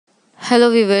Hello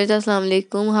viewers, Assalamu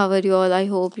alaikum. How are you all? I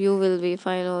hope you will be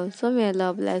fine also. May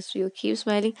Allah bless you. Keep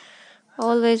smiling.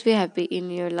 Always be happy in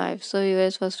your life. So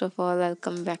viewers, first of all,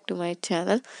 welcome back to my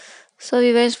channel. So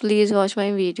viewers, please watch my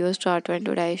video start when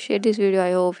today I share this video.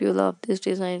 I hope you love these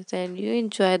designs and you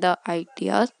enjoy the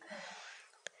ideas.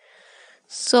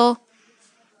 So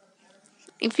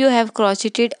if you have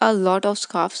crocheted a lot of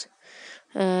scarves,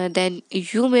 then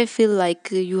you may feel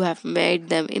like you have made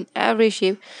them in every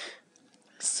shape.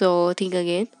 So think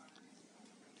again.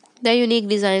 The unique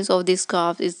designs of this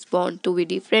scarf is bound to be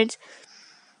different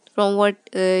from what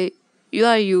you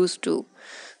are used to.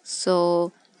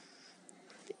 So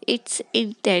it's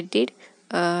intended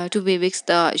to mimic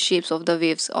the shapes of the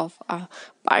waves of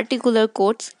particular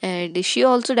coats, and she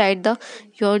also dyed the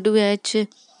yarn to match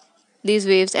these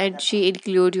waves, and she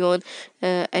include yarn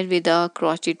and with the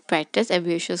crochet patterns.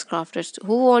 Ambitious crafters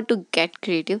who want to get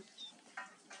creative.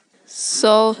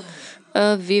 So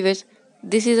weavers,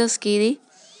 this is a skinny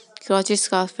crochet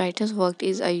scarf pattern worked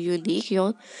is a unique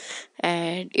yarn,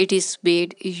 and it is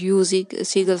made using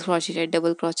single crochet and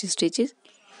double crochet stitches.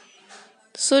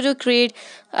 So to create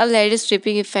a ladder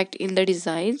stripping effect in the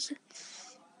designs,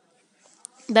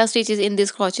 the stitches in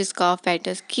this crochet scarf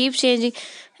patterns keep changing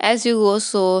as you go,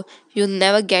 so you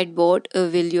never get bored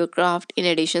with your craft. In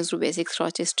addition to basic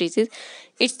crochet stitches,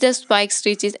 it's the spike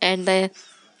stitches and the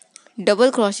double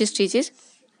crochet stitches.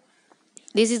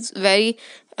 This is very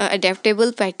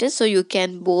adaptable pattern, so you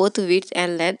can both width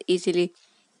and length easily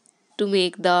to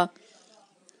make the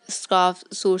scarf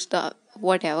suits the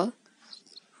whatever.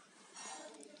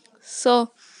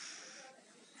 So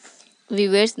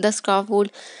weavers, the scarf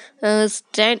would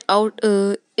stand out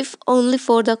if only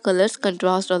for the colors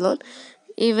contrast alone.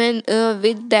 Even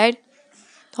with that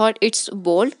thought, it's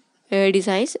bold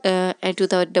designs and to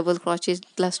the double crochet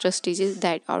cluster stitches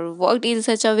that are worked in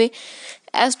such a way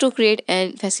as to create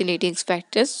an fascinating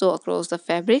spectacles so across the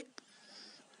fabric.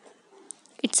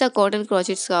 It's a cotton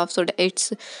crochet scarf, so that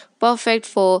it's perfect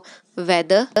for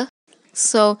weather.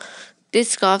 So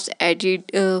this scarf's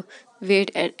added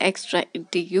weight and extra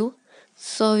into you.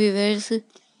 So viewers,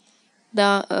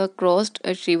 the crossed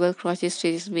triple crochet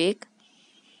stitches make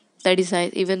the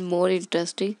design even more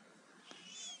interesting,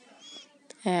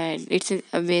 and it's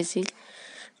amazing.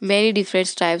 Many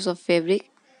different types of fabric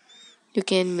you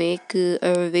can make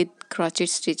with crochet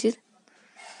stitches.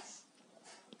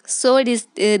 So this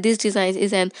design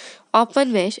is an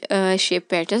open mesh shape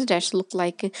pattern that look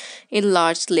like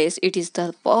enlarged lace. It is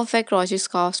the perfect crochet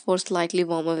scarf for slightly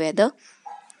warmer weather.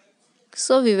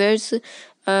 So viewers,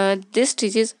 these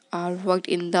stitches are worked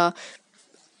in the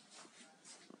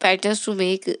patterns to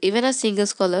make even a single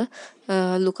color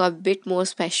look a bit more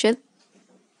special.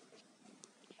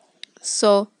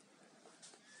 So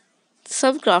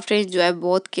some crafters enjoy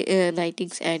both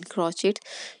knitings and crochet.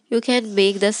 You can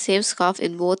make the same scarf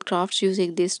in both crafts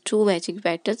using these two matching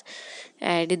patterns.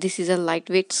 And this is a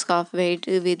lightweight scarf made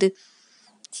with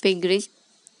fingering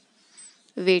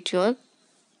weight yarn.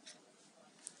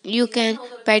 You can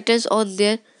patterns on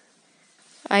their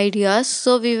ideas.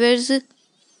 So viewers,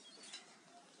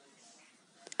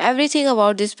 everything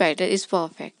about this pattern is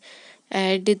perfect.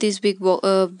 And these big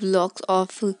blocks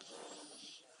of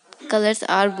colors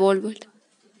are bold but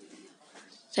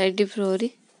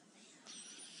contemporary.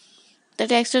 The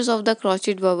textures of the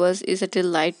crochet bubbles is a little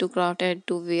light to craft and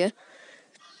to wear.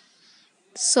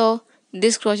 So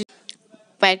this crochet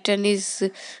pattern is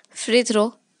free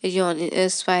throw yarn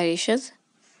inspirations.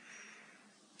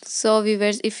 So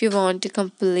viewers, if you want a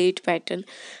complete pattern,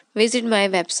 visit my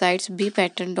websites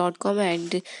bpattern.com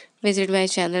and visit my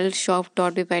channel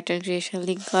shop.bepatterns creation.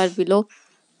 Link are below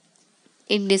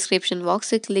in description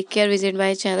box. Click here, visit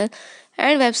my channel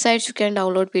and websites. You can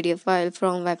download PDF file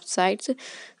from websites.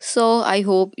 So I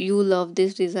hope you love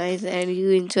these designs and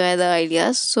you enjoy the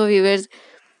ideas. So viewers,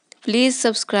 please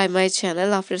subscribe my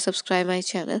channel. After subscribe my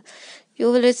channel,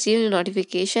 you will receive a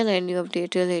notification and new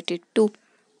update related to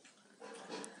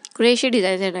creation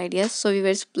designs and ideas. So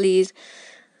viewers, please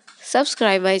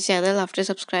subscribe my channel. After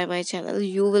subscribe my channel,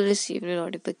 you will receive a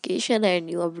notification and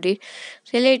new update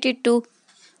related to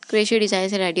creation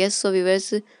designs and ideas. So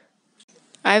viewers,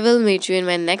 I will meet you in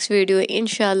my next video.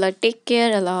 Inshallah. Take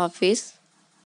care. Allah Hafiz.